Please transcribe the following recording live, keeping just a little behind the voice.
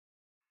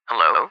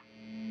Hello?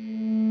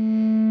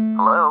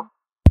 Hello?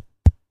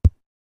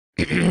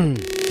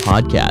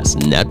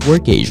 Podcast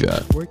Network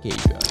Asia.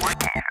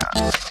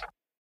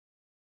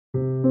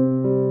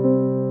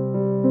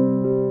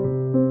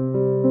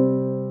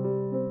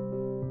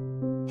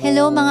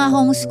 Hello mga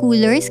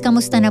homeschoolers,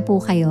 kamusta na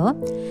po kayo?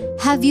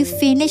 Have you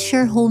finished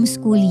your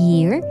homeschool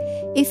year?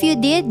 If you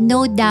did,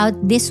 no doubt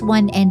this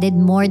one ended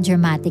more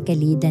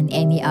dramatically than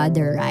any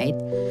other, right?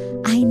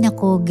 Ay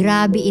nako,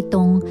 grabe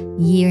itong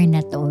year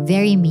na to.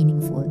 Very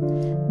meaningful.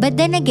 But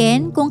then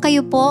again, kung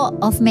kayo po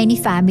of many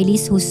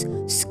families whose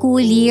school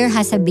year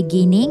has a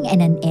beginning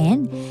and an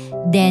end,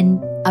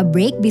 then a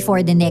break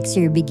before the next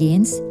year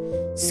begins,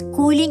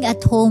 schooling at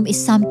home is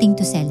something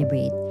to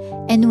celebrate.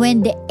 And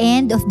when the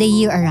end of the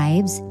year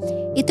arrives,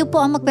 ito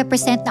po ang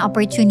magpe-present na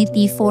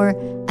opportunity for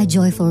a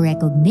joyful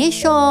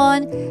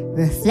recognition,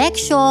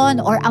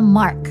 reflection, or a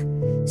mark.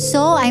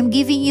 So, I'm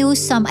giving you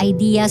some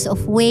ideas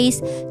of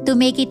ways to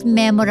make it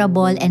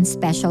memorable and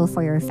special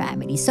for your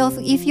family. So,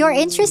 if you're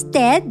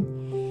interested,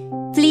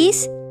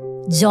 please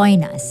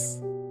join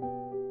us.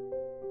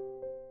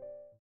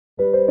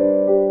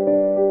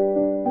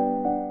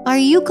 Are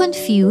you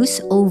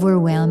confused,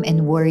 overwhelmed,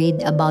 and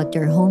worried about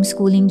your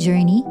homeschooling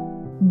journey?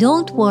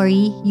 Don't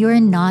worry, you're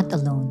not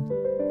alone.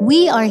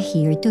 We are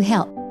here to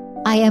help.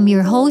 I am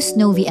your host,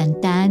 Novi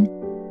Antan,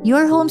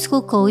 your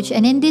homeschool coach,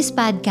 and in this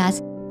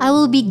podcast, I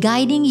will be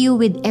guiding you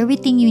with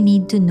everything you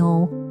need to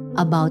know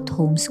about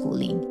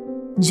homeschooling.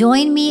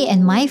 Join me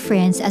and my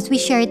friends as we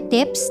share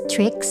tips,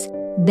 tricks,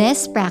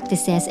 best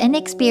practices, and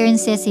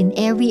experiences in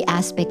every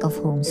aspect of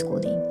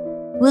homeschooling.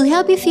 We'll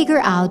help you figure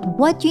out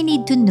what you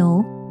need to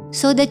know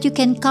so that you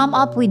can come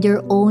up with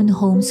your own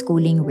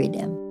homeschooling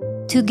rhythm.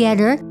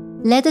 Together,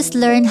 let us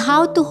learn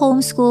how to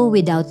homeschool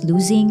without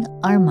losing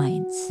our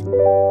minds.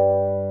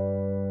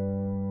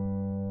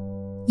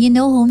 You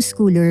know,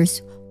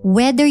 homeschoolers,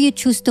 whether you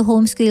choose to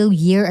homeschool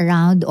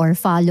year-round or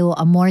follow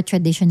a more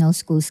traditional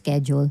school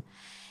schedule,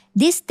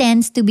 this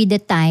tends to be the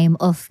time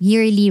of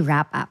yearly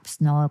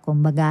wrap-ups, no?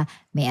 Kumbaga,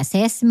 may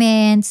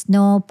assessments,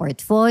 no?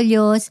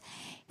 Portfolios.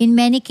 In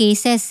many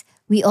cases,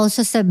 we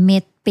also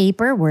submit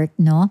paperwork,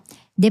 no?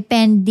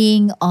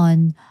 Depending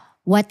on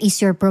what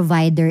is your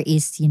provider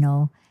is,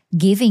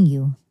 giving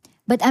you.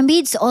 But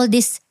amidst all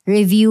this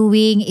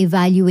reviewing,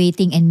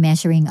 evaluating, and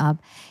measuring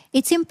up,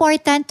 it's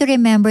important to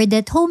remember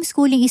that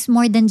homeschooling is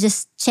more than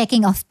just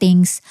checking off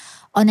things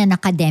on an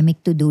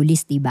academic to-do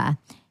list, diba?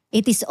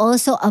 It is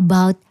also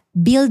about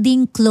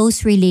building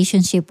close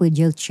relationship with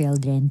your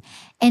children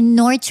and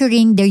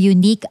nurturing their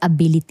unique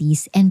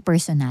abilities and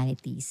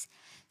personalities.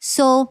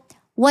 So,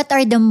 what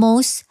are the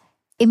most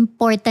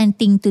important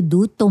thing to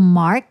do to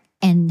mark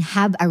and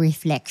have a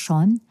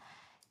reflection?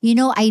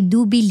 I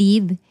do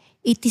believe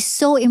it is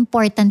so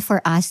important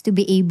for us to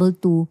be able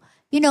to,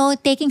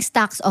 taking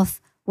stocks of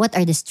what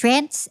are the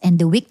strengths and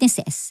the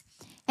weaknesses.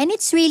 And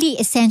it's really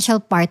essential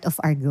part of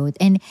our growth.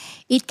 And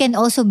it can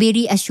also be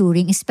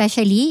reassuring,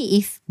 especially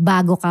if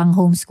bago kang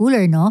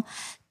homeschooler, no?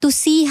 To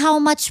see how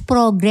much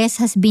progress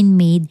has been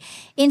made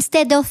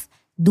instead of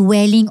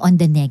dwelling on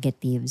the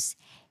negatives.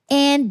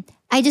 And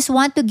I just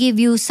want to give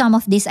you some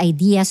of these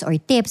ideas or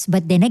tips.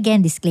 But then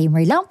again,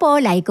 disclaimer lang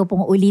po, lagi ko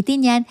pong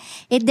ulitin yan.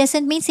 It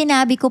doesn't mean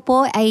sinabi ko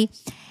po ay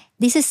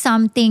this is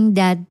something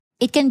that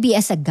it can be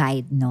as a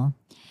guide, no?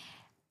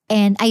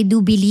 And I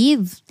do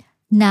believe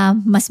na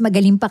mas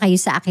magaling pa kayo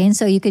sa akin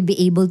so you could be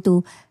able to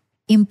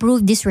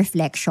improve this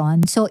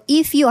reflection. So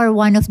if you are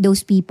one of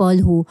those people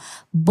who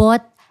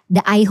bought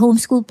the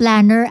iHomeschool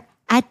Planner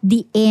at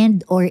the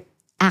end or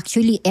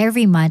actually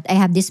every month, I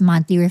have this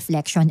monthly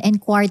reflection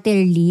and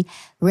quarterly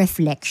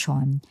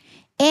reflection.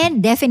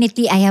 And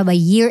definitely, I have a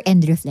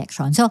year-end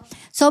reflection. So,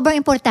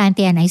 sobrang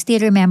importante yan. I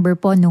still remember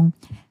po nung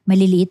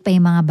maliliit pa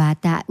yung mga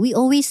bata, we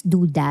always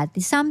do that.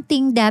 It's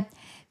something that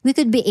we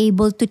could be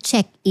able to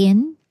check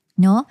in,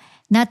 no?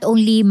 Not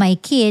only my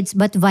kids,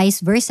 but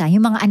vice versa.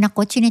 Yung mga anak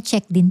ko,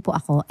 chine-check din po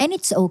ako. And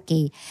it's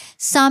okay.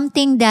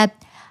 Something that,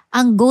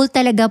 ang goal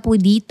talaga po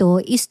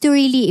dito is to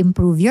really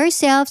improve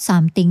yourself.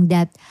 Something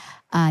that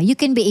you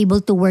can be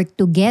able to work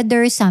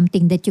together.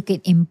 Something that you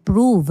can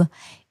improve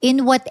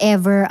in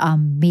whatever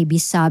maybe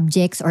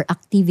subjects or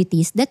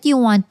activities that you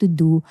want to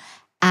do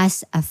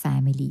as a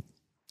family.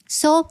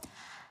 So,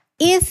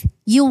 if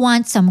you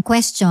want some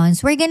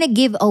questions, we're gonna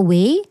give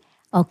away,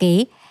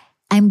 okay?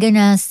 I'm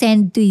gonna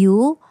send to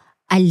you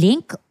a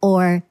link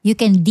or you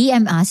can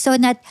DM us so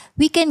that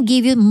we can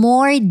give you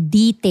more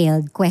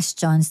detailed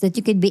questions that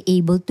you could be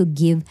able to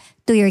give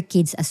to your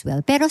kids as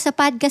well. Pero sa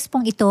podcast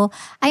pong ito,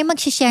 ay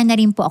mag-share na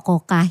rin po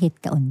ako kahit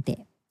kaunti.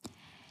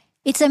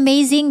 It's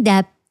amazing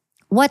that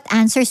what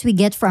answers we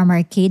get from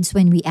our kids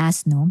when we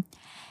ask, no?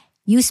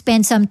 You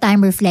spend some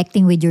time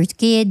reflecting with your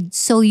kid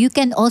so you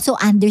can also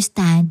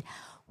understand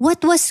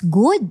what was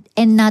good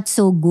and not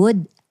so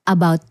good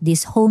about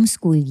this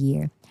homeschool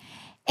year.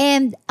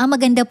 And ang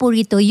maganda po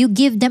rito, you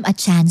give them a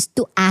chance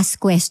to ask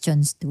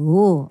questions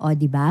too. O,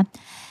 diba?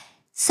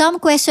 Some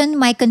question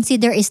might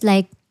consider is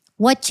like,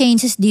 what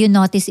changes do you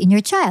notice in your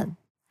child?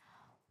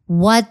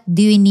 What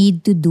do you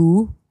need to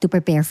do to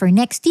prepare for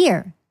next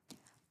year?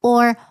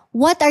 Or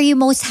what are you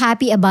most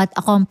happy about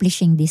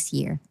accomplishing this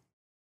year?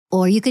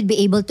 Or you could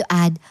be able to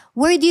add,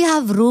 where do you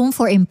have room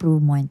for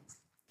improvement?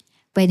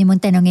 Pwede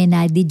mong tanongin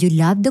na, did you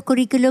love the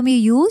curriculum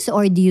you use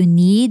or do you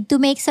need to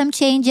make some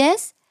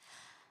changes?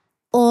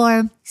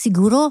 Or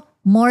siguro,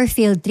 more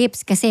field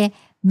trips kasi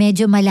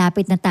medyo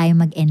malapit na tayo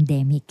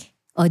mag-endemic.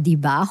 O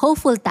diba?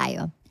 Hopeful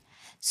tayo.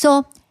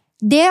 So,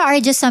 there are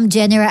just some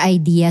general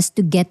ideas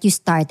to get you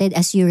started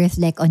as you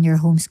reflect on your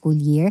homeschool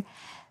year.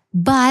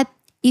 But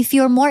if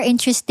you're more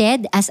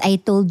interested, as I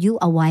told you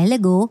a while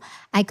ago,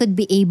 I could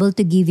be able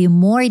to give you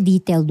more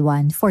detailed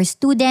one for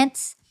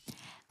students,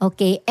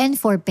 okay, and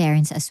for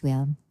parents as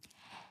well.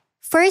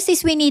 First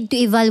is we need to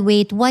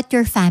evaluate what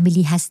your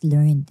family has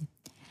learned.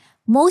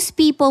 Most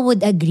people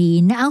would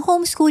agree na ang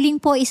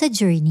homeschooling po is a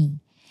journey.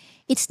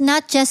 It's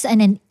not just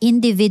an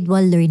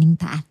individual learning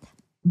path,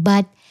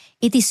 but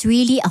it is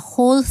really a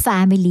whole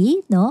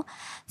family, no?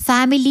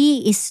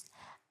 Family is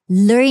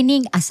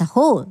learning as a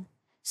whole.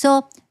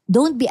 So,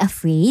 don't be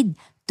afraid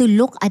to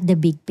look at the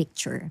big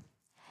picture.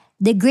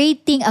 The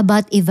great thing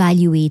about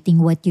evaluating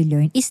what you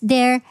learn is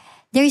there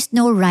is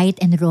no right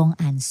and wrong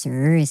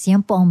answers.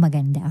 Yan po ang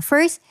maganda.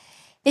 First,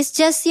 it's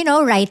just,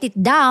 write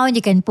it down.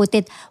 You can put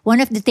it. One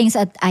of the things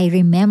that I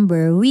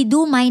remember, we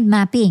do mind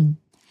mapping.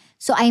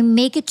 So I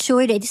make it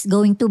sure that it's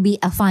going to be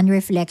a fun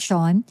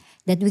reflection,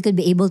 that we could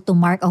be able to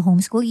mark a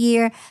homeschool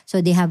year.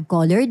 So they have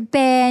colored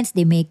pens,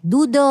 they make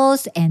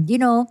doodles and,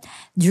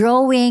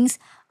 drawings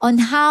on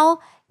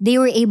how they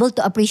were able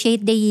to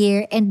appreciate the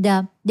year and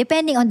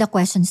depending on the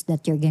questions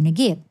that you're going to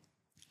give.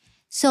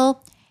 So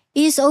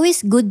it is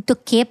always good to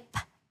keep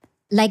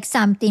like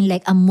something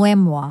like a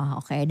memoir,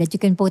 okay, that you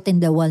can put in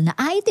the wall na,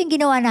 ito yung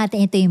ginawa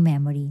natin, ito yung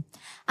memory.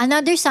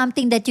 Another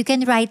something that you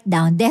can write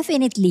down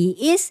definitely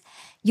is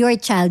your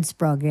child's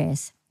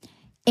progress.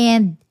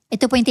 And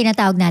ito po yung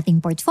tinatawag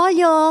nating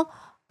portfolio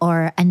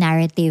or a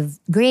narrative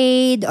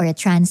grade or a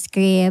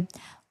transcript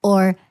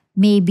or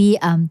maybe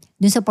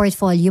dun sa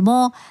portfolio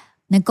mo,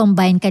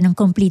 nag-combine ka ng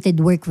completed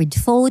work with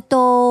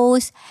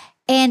photos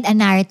and a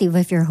narrative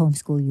of your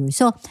homeschool year.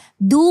 So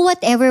do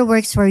whatever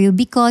works for you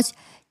because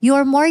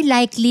you're more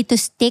likely to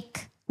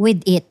stick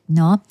with it,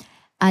 no?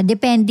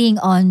 Depending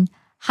on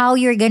how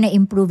you're gonna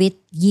improve it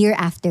year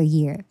after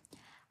year.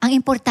 Ang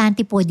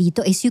importante po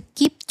dito is you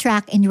keep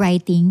track in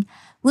writing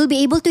will be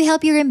able to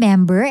help you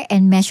remember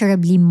and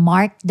measurably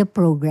mark the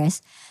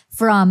progress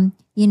from,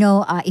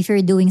 if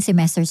you're doing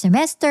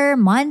semester,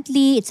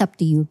 monthly, it's up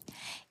to you.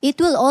 It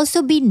will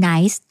also be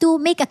nice to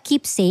make a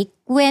keepsake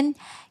when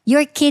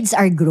your kids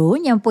are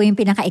grown. Yan po yung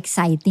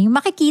pinaka-exciting.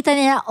 Makikita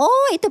nila,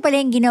 ito pala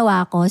yung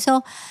ginawa ko.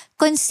 So,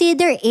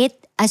 consider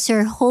it as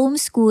your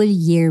homeschool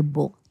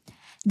yearbook.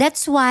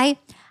 That's why,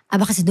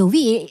 baka si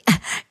Dovi,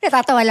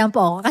 natatawa lang po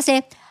ako.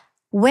 Kasi,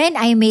 when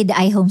I made the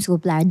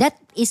iHomeschool Planner, that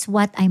is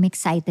what I'm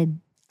excited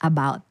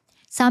about.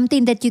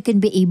 Something that you can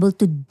be able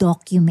to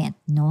document,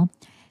 no?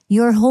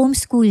 Your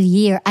homeschool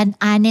year, an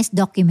honest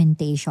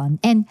documentation.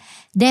 And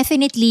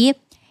definitely,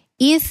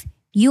 if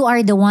you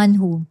are the one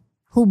who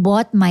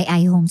bought my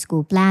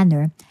iHomeschool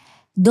Planner,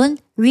 don't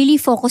really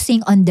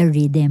focusing on the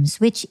rhythms,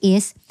 which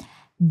is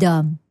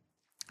the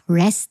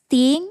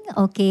resting,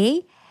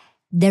 okay?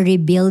 The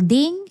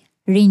rebuilding,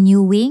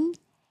 renewing,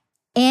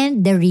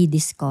 and the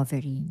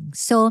rediscovering.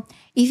 So,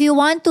 if you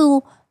want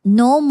to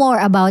know more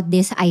about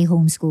this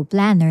iHomeschool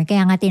Planner,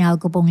 kaya nga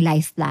tinawag ko pong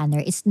life planner,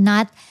 it's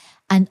not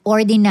an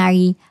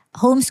ordinary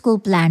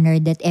homeschool planner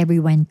that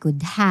everyone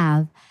could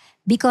have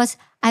because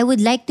I would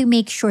like to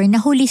make sure na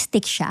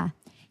holistic siya.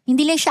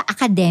 Hindi lang siya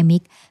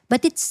academic,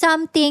 but it's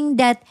something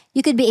that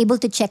you could be able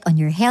to check on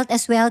your health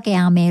as well.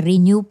 Kaya may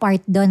renew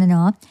part doon,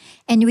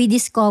 and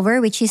rediscover,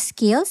 which is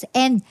skills,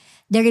 and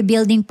the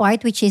rebuilding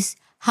part, which is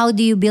how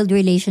do you build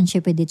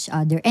relationship with each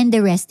other, and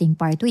the resting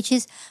part, which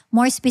is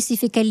more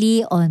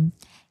specifically on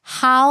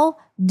how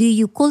do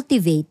you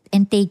cultivate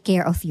and take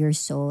care of your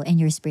soul and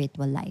your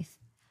spiritual life.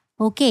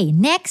 Okay,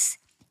 next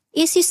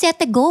is you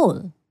set a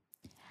goal.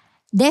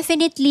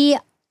 Definitely,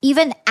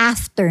 even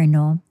after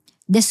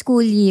the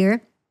school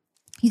year,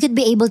 you could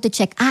be able to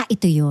check,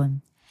 ito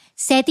yun.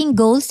 Setting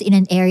goals in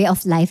an area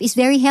of life is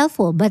very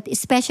helpful, but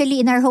especially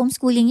in our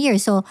homeschooling year.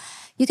 So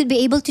you could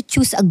be able to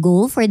choose a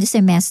goal for the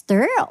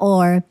semester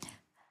or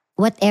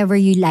whatever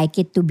you like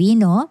it to be,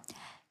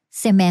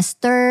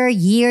 semester,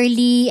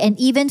 yearly, and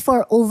even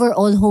for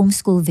overall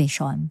homeschool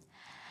vision.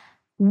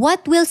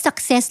 What will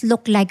success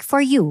look like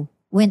for you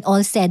when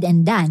all said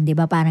and done?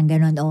 Diba parang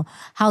ganun,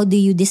 how do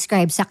you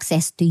describe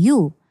success to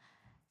you?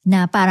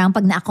 Na parang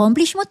pag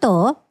na-accomplish mo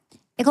to,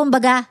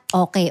 kumbaga,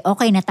 okay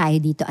na tayo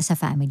dito as a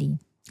family.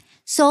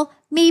 So,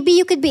 maybe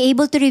you could be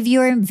able to review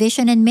your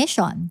vision and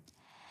mission.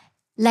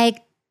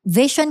 Like,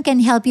 vision can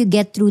help you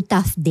get through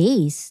tough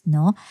days,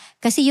 no?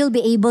 Kasi you'll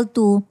be able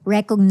to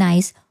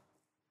recognize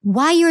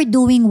why you're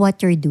doing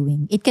what you're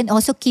doing. It can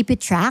also keep you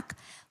track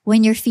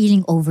when you're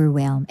feeling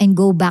overwhelmed and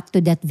go back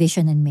to that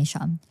vision and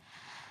mission.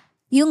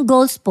 Yung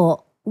goals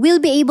po will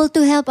be able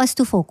to help us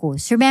to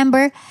focus.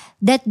 Remember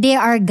that there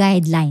are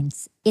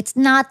guidelines. It's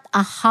not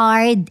a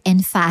hard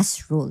and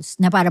fast rules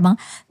na para bang,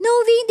 no,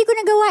 hindi ko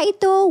nagawa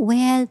ito.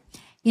 Well,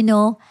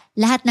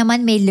 lahat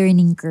naman may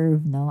learning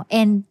curve, no?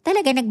 And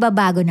talaga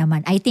nagbabago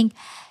naman. I think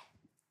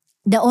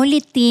the only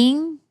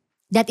thing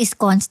that is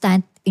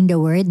constant in the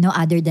world, no,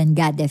 other than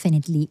God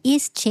definitely,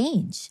 is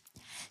change.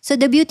 So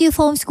the beauty of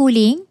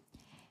homeschooling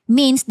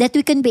means that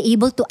we can be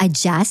able to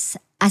adjust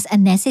as a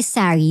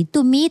necessary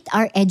to meet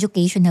our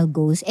educational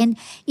goals. And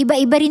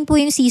iba-iba rin po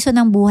yung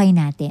season ng buhay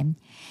natin.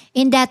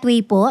 In that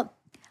way po,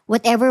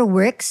 whatever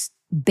works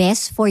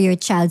best for your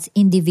child's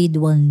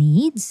individual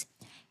needs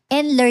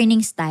and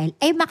learning style,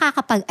 ay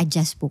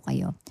makakapag-adjust po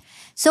kayo.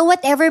 So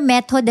whatever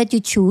method that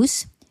you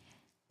choose,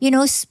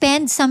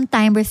 spend some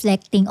time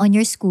reflecting on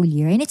your school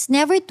year. And it's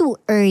never too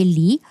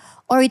early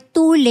or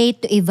too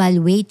late to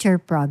evaluate your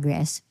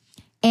progress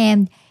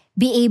and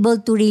be able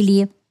to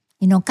really,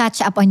 catch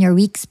up on your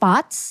weak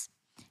spots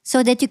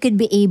so that you could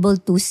be able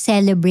to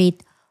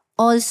celebrate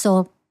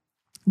also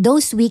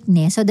those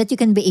weaknesses so that you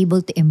can be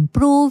able to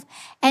improve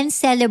and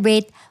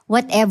celebrate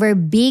whatever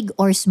big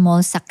or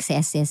small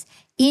successes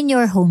in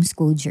your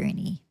homeschool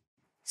journey.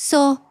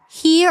 So,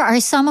 here are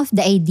some of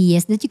the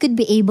ideas that you could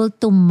be able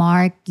to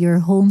mark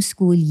your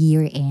homeschool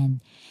year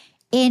end.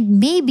 And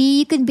maybe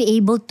you could be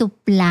able to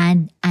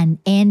plan an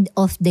end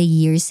of the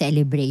year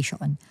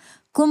celebration.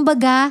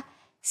 Kumbaga,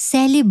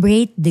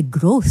 celebrate the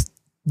growth,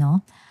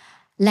 no?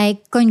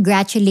 Like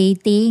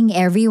congratulating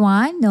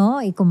everyone, no?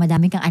 Kung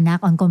madami kang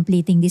anak on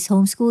completing this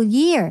homeschool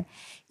year.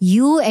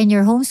 You and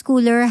your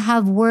homeschooler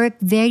have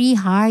worked very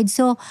hard.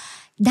 So,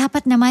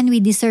 dapat naman we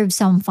deserve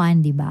some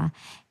fun, di ba?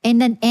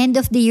 And an end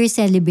of the year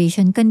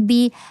celebration can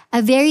be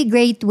a very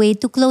great way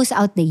to close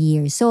out the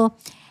year. So,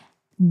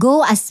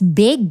 go as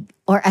big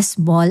or as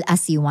small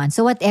as you want.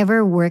 So,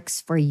 whatever works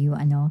for you,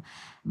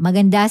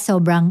 Maganda,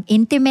 sobrang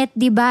intimate,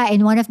 di ba?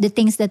 And one of the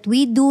things that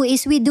we do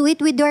is we do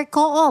it with our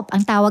co-op.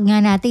 Ang tawag nga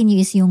natin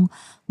is yung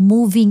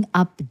moving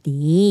up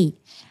day.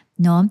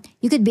 No?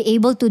 You could be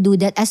able to do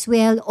that as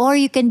well, or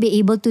you can be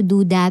able to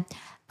do that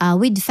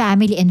with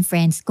family and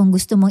friends kung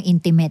gusto mong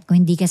intimate,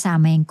 kung hindi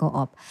kasama yung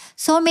co-op.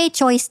 So may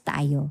choice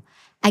tayo.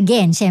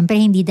 Again, syempre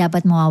hindi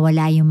dapat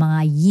mawawala yung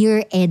mga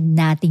year-end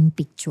nating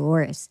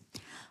pictures.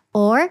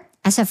 Or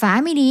as a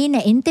family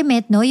na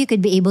intimate, no, you could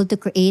be able to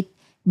create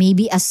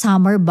maybe a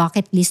summer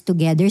bucket list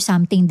together,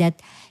 something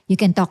that you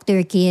can talk to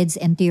your kids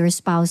and to your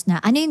spouse na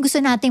ano yung gusto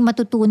nating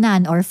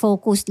matutunan or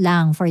focus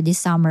lang for this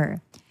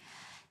summer.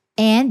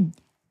 And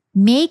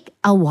make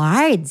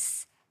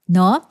awards,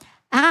 no?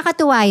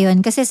 Nakakatuwa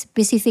yun kasi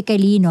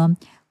specifically, no,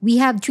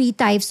 we have 3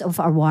 types of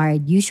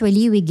award.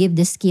 Usually, we give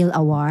the skill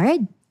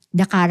award,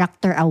 the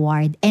character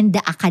award, and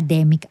the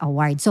academic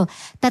award. So,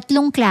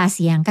 3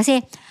 klase yan.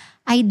 Kasi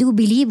I do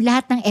believe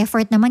lahat ng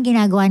effort naman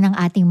ginagawa ng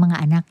ating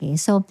mga anak eh.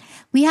 So,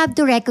 we have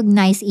to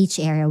recognize each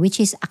area,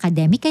 which is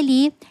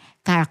academically,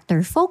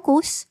 character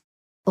focus,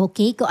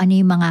 okay, kung ano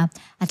yung mga,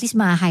 at least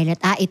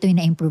highlight, ito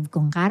yung na-improve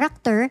kong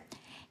character,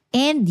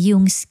 and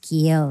yung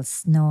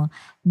skills, no,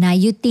 na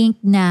you think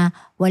na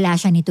wala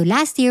siya nito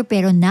last year,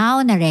 pero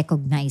now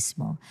na-recognize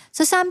mo.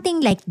 So,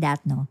 something like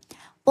that, no.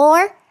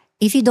 Or,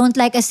 if you don't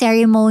like a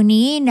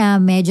ceremony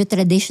na medyo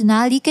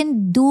traditional, you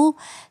can do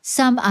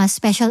some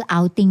special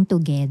outing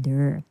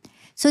together.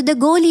 So the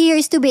goal here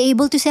is to be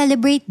able to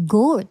celebrate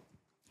growth.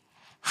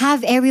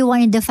 Have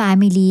everyone in the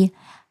family,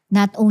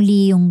 not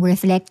only yung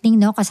reflecting,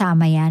 no,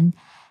 kasama yan,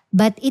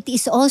 but it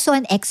is also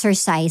an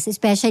exercise,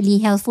 especially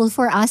helpful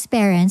for us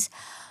parents,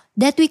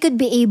 that we could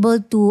be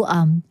able to,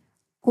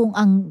 kung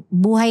ang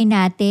buhay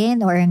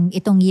natin or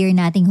itong year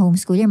nating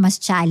homeschooler mas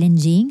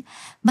challenging,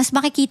 mas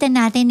makikita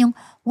natin yung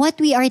what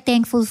we are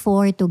thankful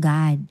for to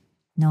God,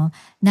 no?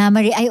 Na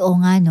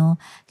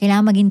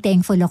kailangan maging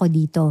thankful ako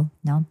dito,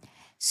 no?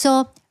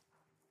 So,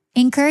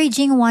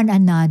 encouraging one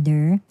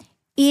another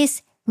is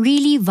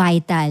really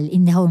vital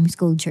in the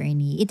homeschool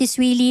journey. It is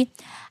really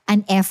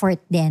an effort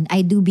then.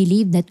 I do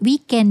believe that we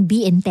can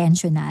be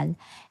intentional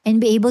and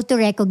be able to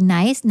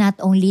recognize not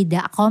only the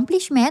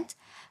accomplishment,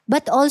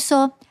 but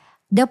also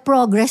the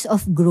progress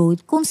of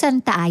growth kung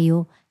saan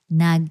tayo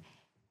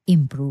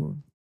nag-improve.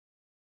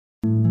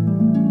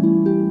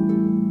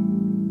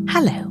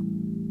 Hello,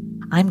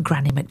 I'm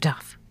Granny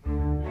McDuff.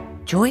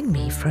 Join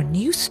me for a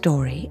new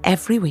story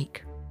every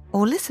week,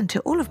 or listen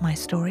to all of my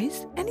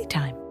stories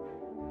anytime.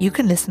 You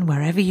can listen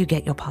wherever you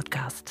get your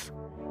podcasts.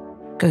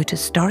 Go to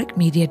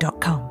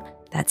storicmedia.com,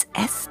 that's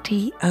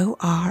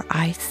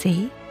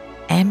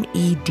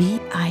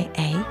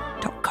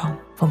storicmedia.com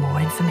for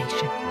more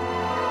information.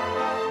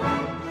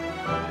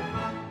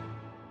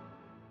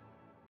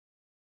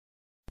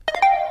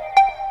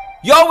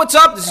 Yo, what's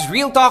up? This is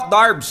Real Talk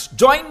Darbs.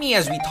 Join me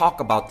as we talk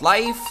about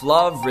life,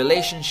 love,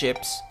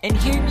 relationships, and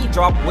hear me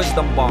drop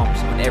wisdom bombs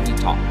on every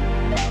talk.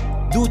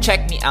 Do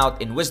check me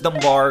out in Wisdom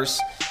Bars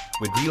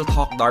with Real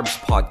Talk Darbs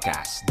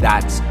podcast.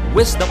 That's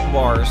Wisdom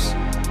Bars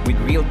with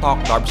Real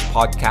Talk Darbs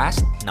podcast,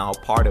 now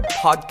part of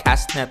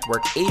Podcast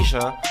Network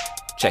Asia.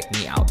 Check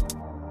me out.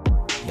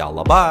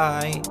 Yalla,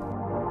 bye!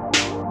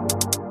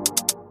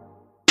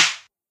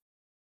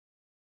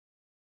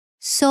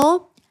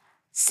 So,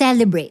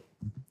 celebrate,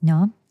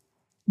 no?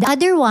 The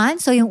other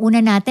one, so yung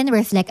una natin,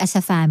 reflect as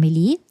a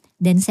family,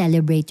 then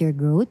celebrate your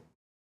growth.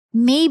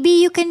 maybe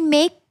you can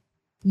make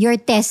your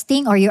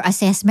testing or your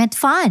assessment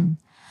fun.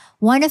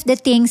 One of the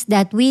things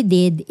that we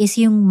did is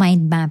yung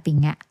mind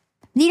mapping nga.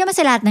 Hindi naman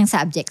sa lahat ng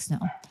subjects, no?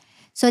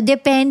 So,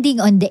 depending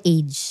on the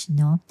age,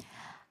 no?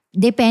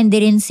 Depende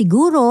rin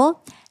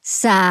siguro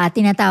sa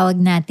tinatawag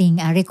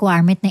nating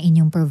requirement ng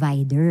inyong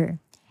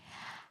provider.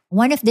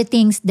 One of the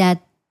things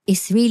that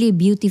is really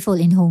beautiful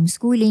in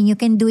homeschooling, you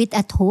can do it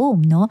at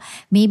home, no?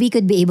 Maybe you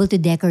could be able to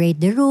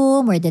decorate the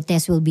room where the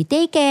test will be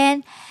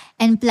taken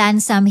and plan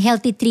some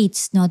healthy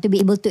treats, no? To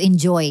be able to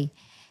enjoy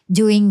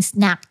during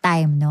snack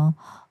time, no?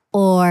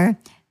 Or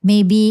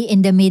maybe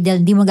in the middle,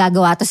 hindi mo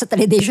gagawa to sa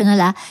traditional,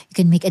 you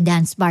can make a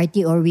dance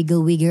party or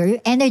wiggle-wiggle,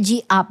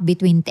 energy up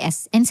between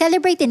tests, and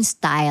celebrate in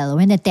style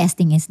when the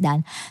testing is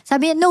done.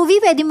 Sabi niya, Novi,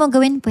 pwede mo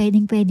gawin?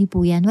 Pwede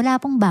po yan. Wala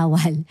pong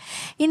bawal.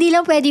 Hindi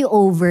lang pwede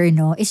over,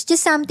 no? It's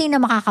just something na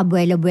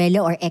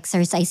makakabuelo-buelo or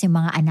exercise yung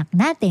mga anak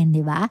natin,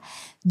 di ba?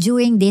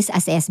 During this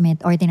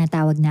assessment or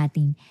tinatawag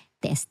nating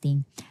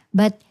testing.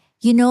 But,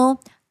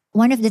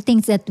 one of the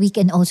things that we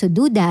can also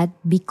do that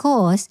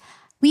because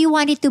we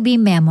want it to be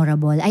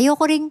memorable.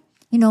 Ayoko rin,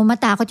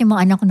 matakot yung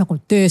mga anak ko,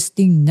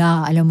 testing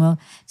na, alam mo,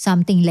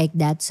 something like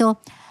that.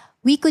 So,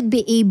 we could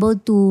be able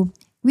to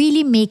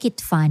really make it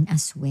fun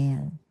as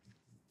well.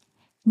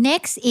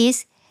 Next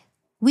is,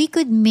 we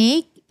could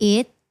make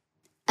it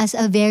as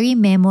a very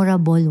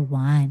memorable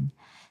one.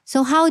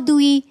 So, how do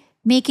we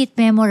make it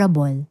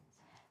memorable?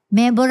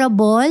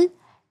 Memorable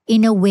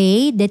in a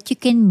way that you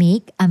can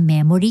make a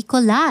memory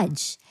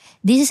collage.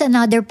 This is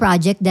another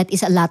project that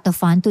is a lot of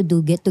fun to do,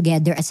 get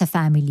together as a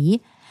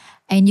family.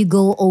 And you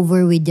go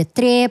over with the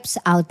trips,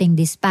 outing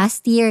this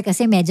past year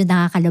kasi medyo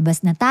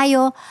nakakalabas na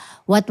tayo.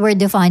 What were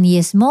the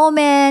funniest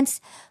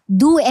moments?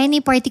 Do any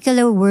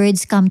particular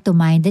words come to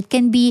mind that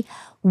can be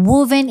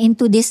woven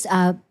into this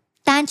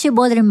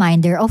tangible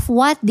reminder of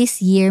what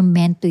this year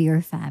meant to your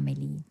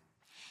family?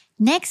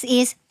 Next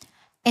is,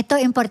 ito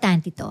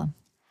importante to.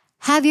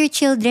 Have your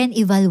children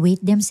evaluate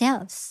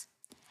themselves.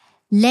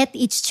 Let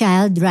each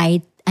child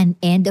write an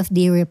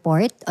end-of-day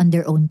report on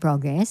their own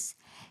progress.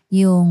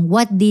 Yung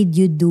what did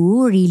you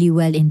do really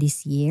well in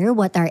this year?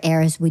 What are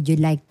areas would you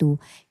like to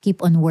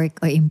keep on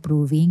work or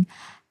improving?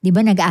 Di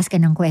ba nag-ask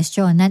ka ng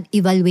question,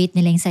 evaluate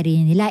nila yung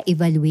sarili nila,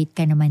 evaluate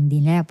ka naman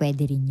din nila,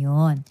 pwede rin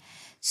yun.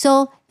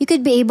 So, you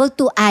could be able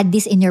to add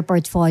this in your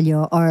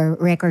portfolio or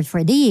record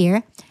for the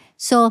year.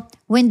 So,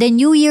 when the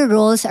new year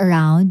rolls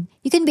around,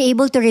 you can be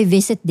able to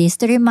revisit this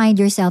to remind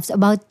yourselves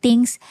about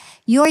things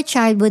your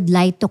child would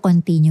like to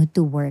continue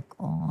to work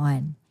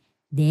on.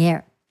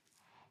 There.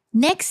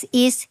 Next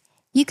is,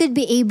 you could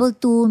be able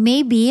to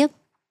maybe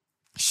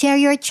share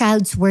your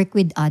child's work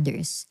with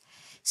others.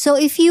 So,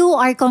 if you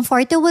are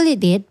comfortable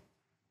with it,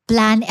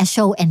 plan a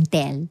show and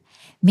tell.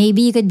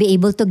 Maybe you could be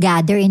able to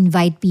gather,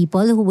 invite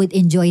people who would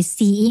enjoy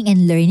seeing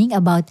and learning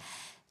about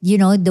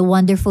the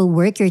wonderful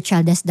work your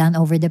child has done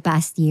over the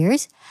past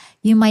years.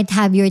 You might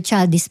have your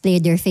child display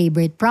their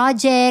favorite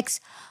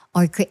projects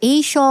or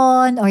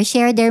creation or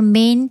share their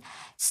main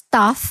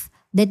stuff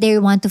that they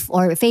want to,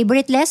 or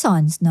favorite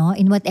lessons,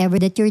 in whatever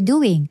that you're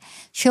doing.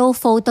 Show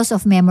photos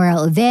of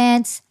memorable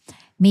events,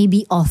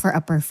 maybe offer a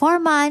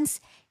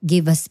performance,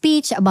 give a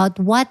speech about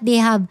what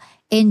they have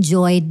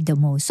enjoyed the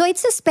most. So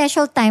it's a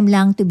special time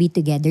lang to be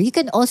together. You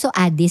can also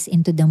add this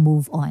into the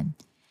move on.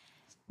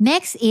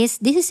 Next is,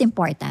 this is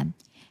important.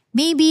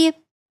 Maybe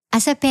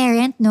as a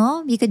parent,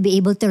 you could be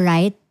able to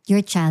write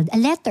your child a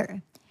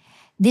letter.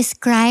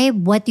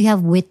 Describe what you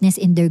have witnessed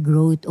in their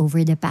growth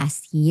over the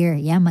past year.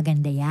 Yeah,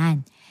 maganda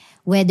yan.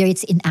 Whether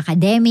it's in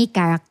academic,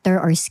 character,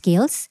 or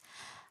skills,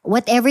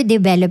 whatever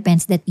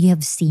developments that you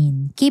have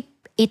seen, keep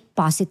it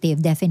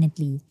positive,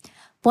 definitely.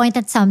 Point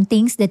at some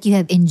things that you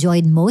have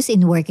enjoyed most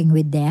in working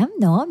with them,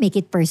 Make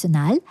it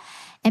personal.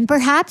 And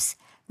perhaps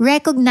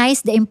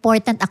recognize the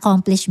important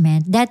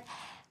accomplishment that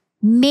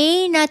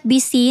may not be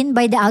seen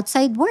by the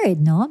outside world,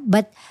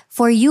 But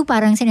for you,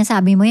 parang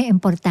sinasabi mo yung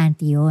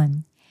importante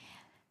yun.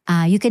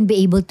 You can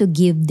be able to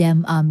give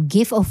them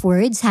gift of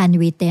words,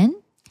 handwritten,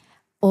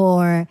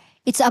 or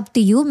it's up to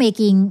you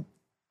making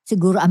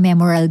siguro a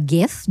memorable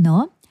gift,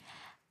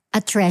 A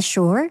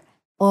treasure,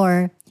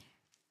 or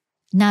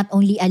not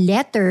only a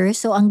letter.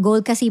 So, ang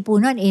goal kasi po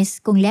nun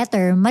is, kung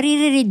letter,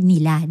 mariread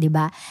nila, di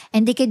ba?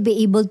 And they could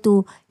be able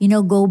to,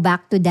 go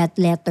back to that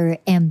letter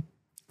and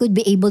could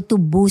be able to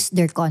boost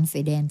their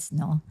confidence,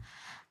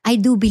 I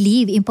do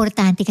believe,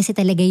 importante kasi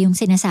talaga yung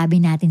sinasabi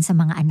natin sa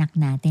mga anak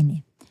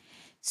natin.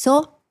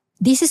 So,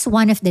 this is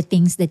one of the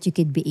things that you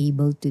could be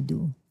able to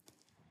do.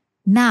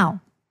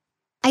 Now,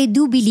 I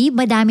do believe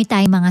madami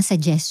tayong mga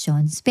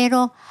suggestions,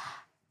 pero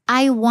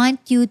I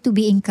want you to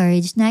be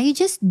encouraged na you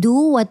just do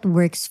what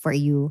works for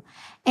you.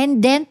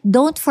 And then,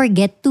 don't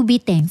forget to be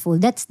thankful.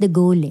 That's the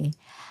goal.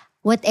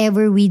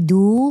 Whatever we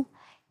do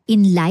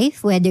in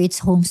life, whether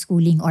it's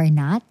homeschooling or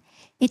not,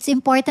 it's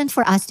important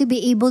for us to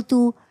be able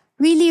to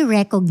really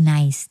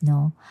recognize,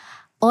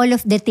 all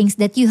of the things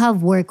that you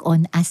have worked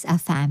on as a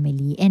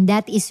family. And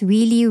that is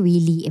really,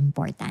 really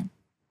important.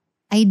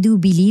 I do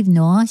believe,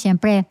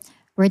 syempre,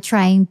 we're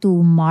trying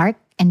to mark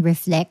and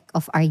reflect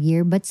of our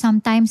year, but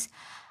sometimes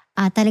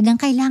talagang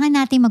kailangan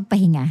natin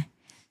magpahinga.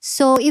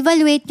 So,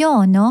 evaluate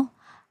nyo, no?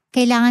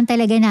 Kailangan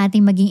talaga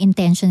natin maging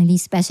intentionally,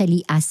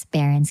 especially as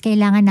parents.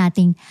 Kailangan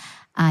nating,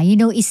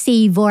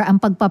 is-savor ang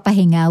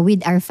pagpapahinga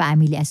with our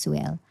family as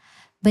well.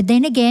 But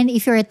then again,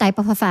 if you're a type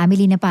of a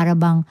family na para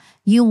bang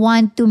you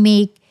want to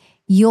make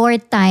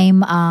your time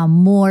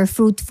more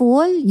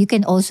fruitful, you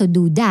can also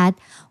do that.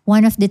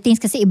 One of the things,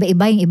 kasi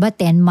iba-iba, yung iba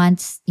 10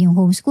 months yung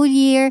homeschool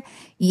year,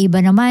 yung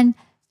iba naman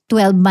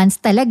 12 months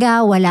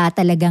talaga, wala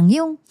talagang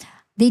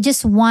they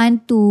just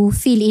want to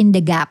fill in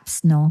the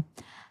gaps, no?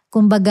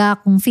 Kumbaga,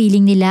 kung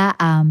feeling nila,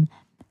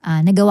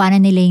 nagawa na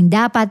nila yung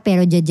dapat,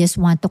 pero they just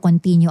want to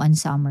continue on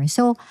summer.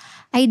 So,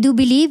 I do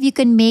believe you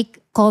can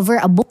cover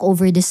a book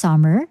over the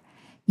summer.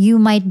 You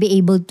might be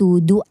able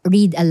to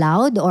read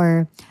aloud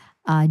or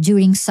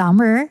during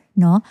summer,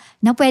 no?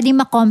 Na pwedeng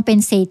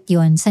makompensate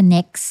yon sa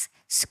next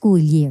school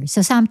year.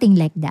 So, something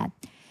like that.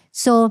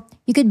 So,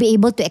 you could be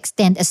able to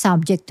extend a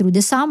subject through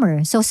the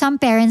summer. So, some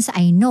parents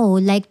I know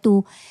like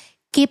to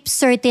keep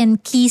certain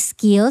key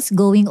skills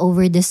going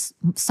over this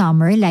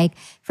summer. Like,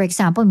 for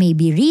example,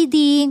 maybe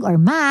reading or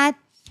math.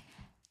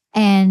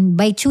 And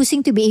by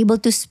choosing to be able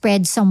to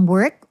spread some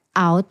work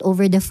out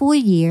over the full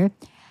year,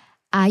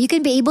 you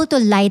can be able to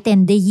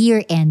lighten the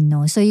year end,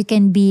 no? So you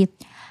can be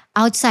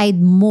outside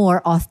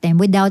more often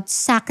without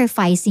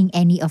sacrificing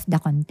any of the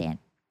content.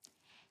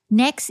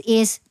 Next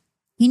is,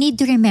 you need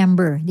to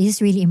remember, this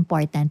is really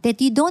important, that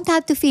you don't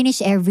have to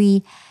finish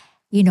every,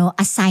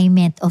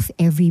 assignment of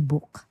every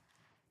book.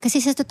 Kasi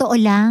sa totoo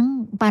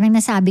lang, parang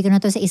nasabi ko na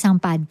to sa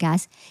isang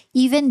podcast,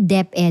 even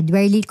DepEd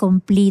rarely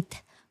complete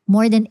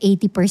more than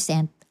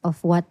 80% of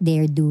what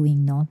they're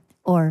doing, no?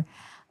 Or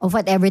of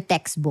whatever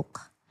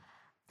textbook.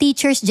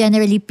 Teachers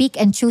generally pick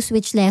and choose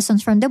which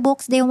lessons from the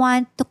books they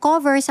want to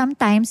cover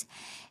sometimes,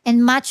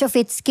 and much of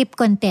its skip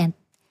content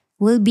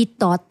will be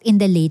taught in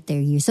the later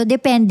years. So,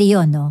 depende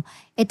yon, no?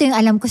 Ito yung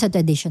alam ko sa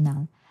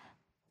traditional.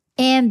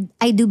 And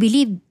I do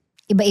believe,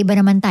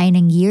 iba-iba naman tayo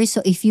ng years. So,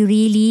 if you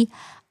really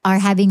are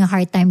having a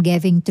hard time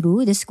getting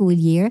through the school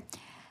year,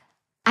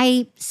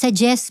 I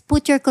suggest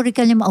put your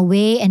curriculum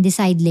away and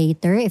decide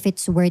later if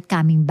it's worth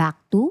coming back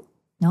to.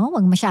 No?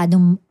 Huwag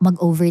masyadong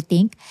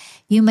mag-overthink.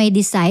 You may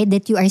decide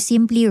that you are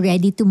simply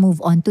ready to move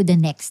on to the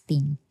next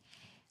thing.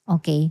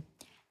 Okay?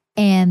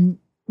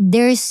 And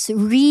there's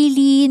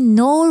really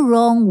no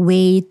wrong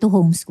way to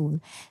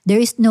homeschool. There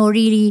is no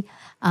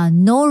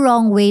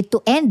wrong way to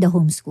end the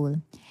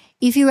homeschool.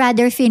 If you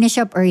rather finish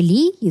up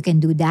early, you can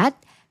do that.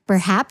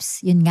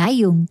 Perhaps, yun nga,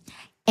 yung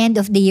end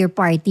of the year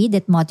party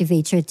that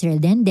motivates your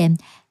children, then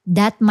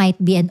that might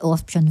be an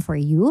option for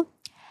you.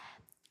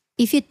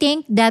 If you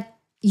think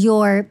that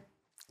your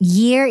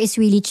year is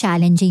really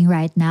challenging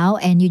right now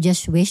and you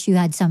just wish you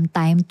had some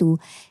time to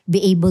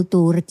be able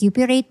to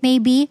recuperate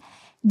maybe,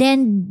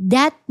 then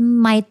that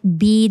might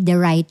be the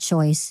right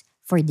choice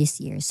for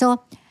this year.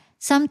 So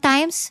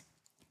sometimes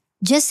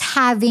just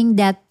having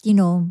that,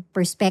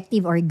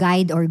 perspective or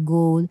guide or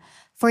goal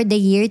for the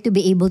year to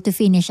be able to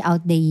finish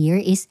out the year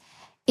is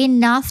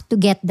enough to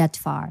get that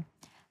far.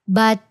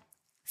 But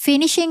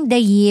finishing the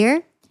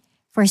year,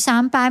 for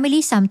some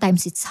families,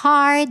 sometimes it's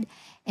hard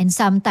and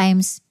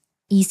sometimes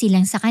easy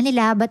lang sa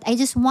kanila. But I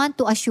just want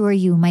to assure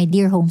you, my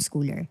dear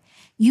homeschooler,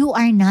 you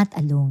are not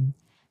alone.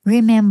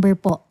 Remember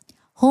po,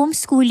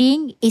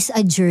 homeschooling is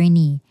a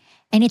journey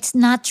and it's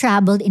not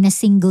traveled in a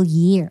single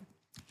year.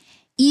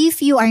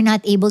 If you are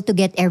not able to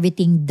get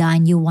everything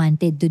done you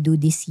wanted to do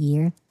this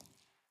year,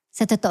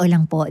 sa totoo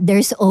lang po,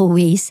 there's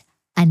always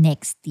a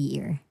next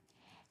year.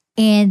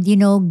 And,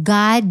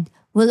 God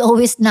will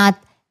always not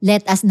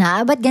let us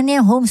na, ba't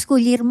ganyan homeschool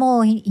year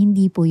mo?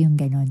 Hindi po yung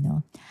ganon,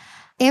 no?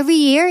 Every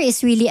year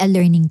is really a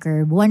learning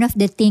curve. One of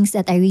the things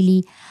that I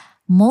really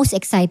most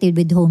excited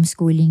with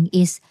homeschooling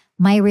is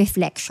my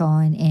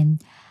reflection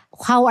and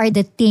how are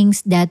the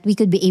things that we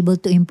could be able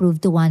to improve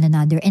to one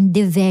another and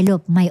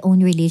develop my own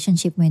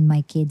relationship with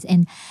my kids.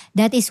 And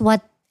that is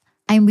what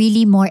I'm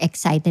really more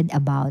excited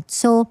about.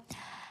 So,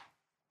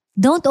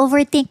 don't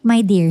overthink,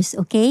 my dears,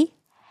 okay?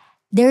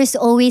 There's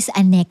always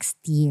a next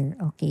year,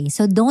 okay?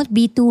 So don't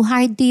be too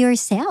hard to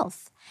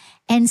yourself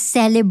and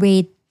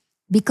celebrate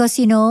because,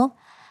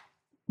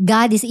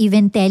 God is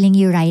even telling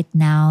you right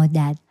now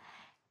that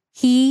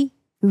He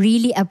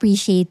really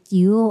appreciates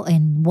you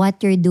and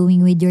what you're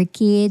doing with your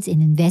kids and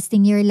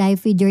investing your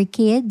life with your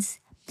kids.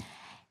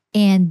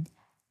 And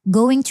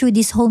going through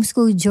this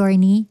homeschool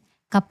journey,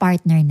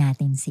 kapartner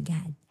natin si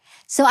God.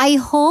 So I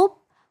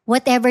hope,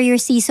 whatever your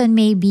season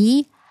may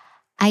be,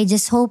 I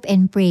just hope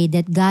and pray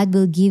that God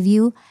will give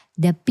you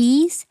the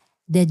peace,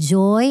 the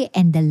joy,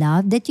 and the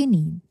love that you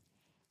need.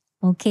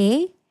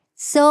 Okay?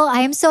 So,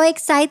 I'm so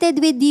excited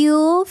with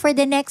you for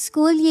the next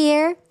school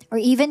year. Or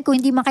even kung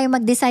hindi man kayo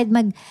mag-decide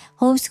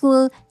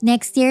mag-homeschool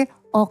next year,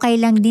 okay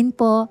lang din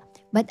po.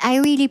 But I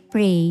really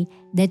pray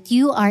that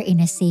you are in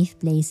a safe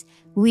place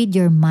with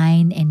your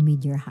mind and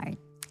with your heart.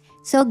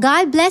 So,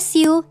 God bless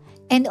you.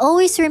 And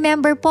always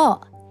remember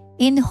po,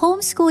 in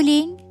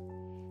homeschooling,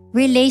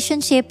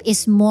 relationship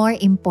is more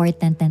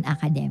important than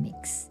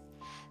academics.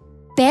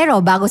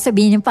 Pero bago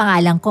sabihin yung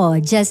pangalan ko,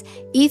 just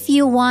if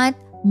you want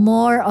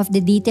more of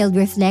the detailed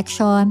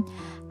reflection,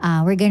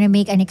 we're gonna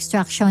make an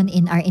extraction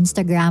in our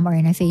Instagram or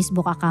in a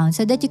Facebook account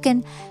so that you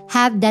can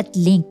have that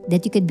link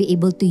that you could be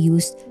able to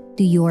use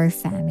to your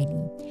family.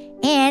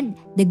 And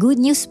the good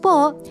news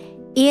po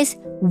is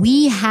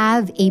we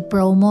have a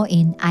promo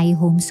in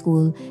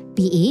iHomeschool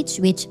PH,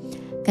 which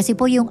kasi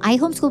po yung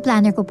iHomeschool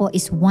planner ko po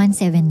is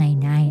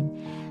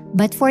 1,799.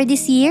 But for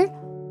this year,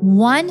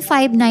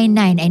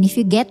 1,599. And if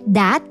you get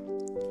that,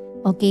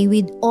 okay,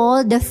 with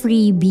all the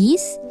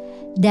freebies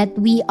that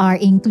we are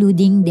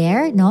including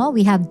there, no?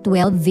 We have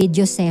 12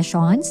 video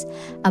sessions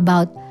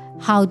about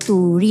how to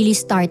really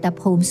start up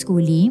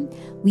homeschooling.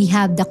 We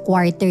have the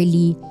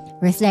quarterly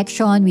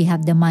reflection, we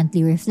have the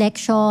monthly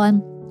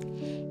reflection,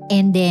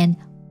 and then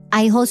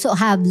I also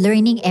have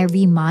learning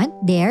every month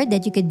there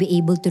that you could be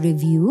able to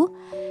review.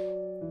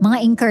 Mga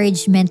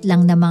encouragement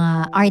lang na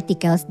mga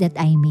articles that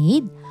I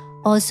made.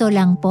 Also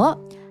lang po,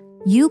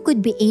 you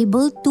could be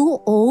able to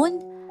own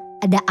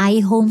the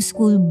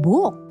iHomeschool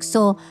book.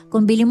 So,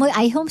 kung bili mo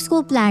yung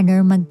iHomeschool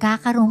planner,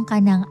 magkakaroon ka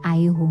ng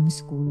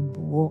iHomeschool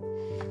book.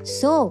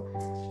 So,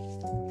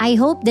 I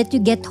hope that you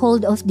get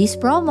hold of this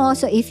promo.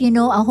 So, if you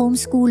know a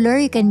homeschooler,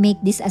 you can make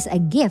this as a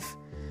gift.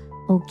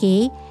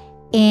 Okay?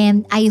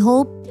 And I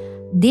hope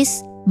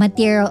this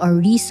material or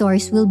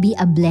resource will be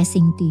a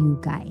blessing to you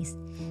guys.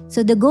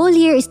 So, the goal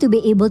here is to be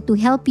able to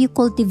help you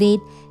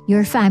cultivate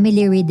your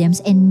family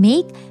rhythms and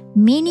make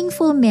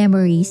meaningful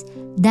memories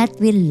that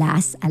will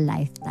last a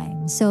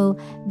lifetime. So,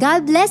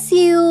 God bless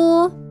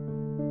you!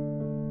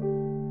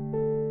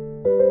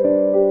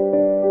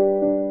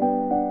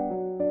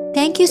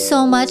 Thank you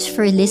so much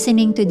for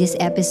listening to this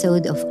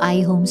episode of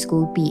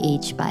iHomeschool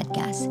PH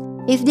podcast.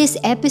 If this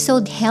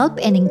episode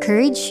helped and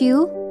encouraged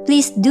you,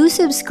 please do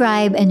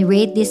subscribe and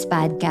rate this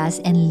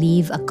podcast and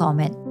leave a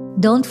comment.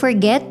 Don't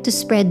forget to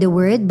spread the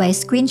word by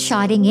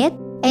screenshotting it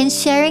and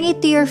sharing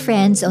it to your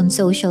friends on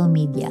social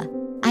media.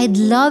 I'd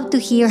love to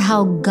hear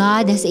how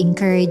God has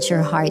encouraged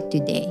your heart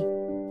today.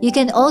 You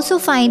can also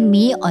find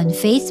me on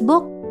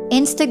Facebook,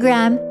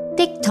 Instagram,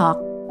 TikTok,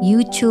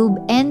 YouTube,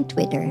 and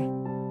Twitter.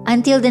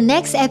 Until the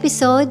next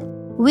episode,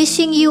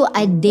 wishing you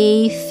a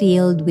day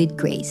filled with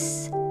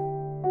grace.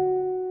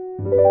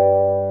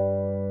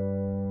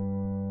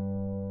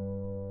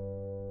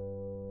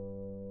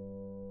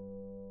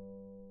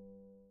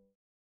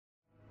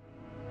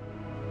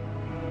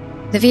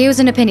 The views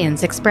and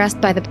opinions expressed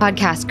by the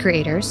podcast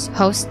creators,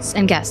 hosts,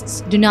 and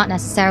guests do not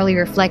necessarily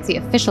reflect the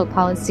official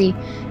policy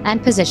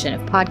and position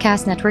of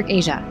Podcast Network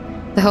Asia,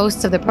 the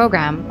hosts of the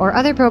program, or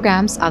other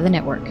programs of the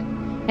network.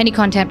 Any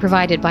content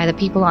provided by the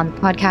people on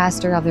the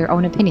podcast are of their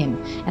own opinion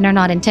and are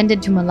not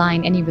intended to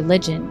malign any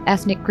religion,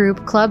 ethnic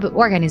group, club,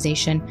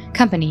 organization,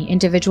 company,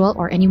 individual,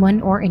 or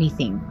anyone or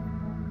anything.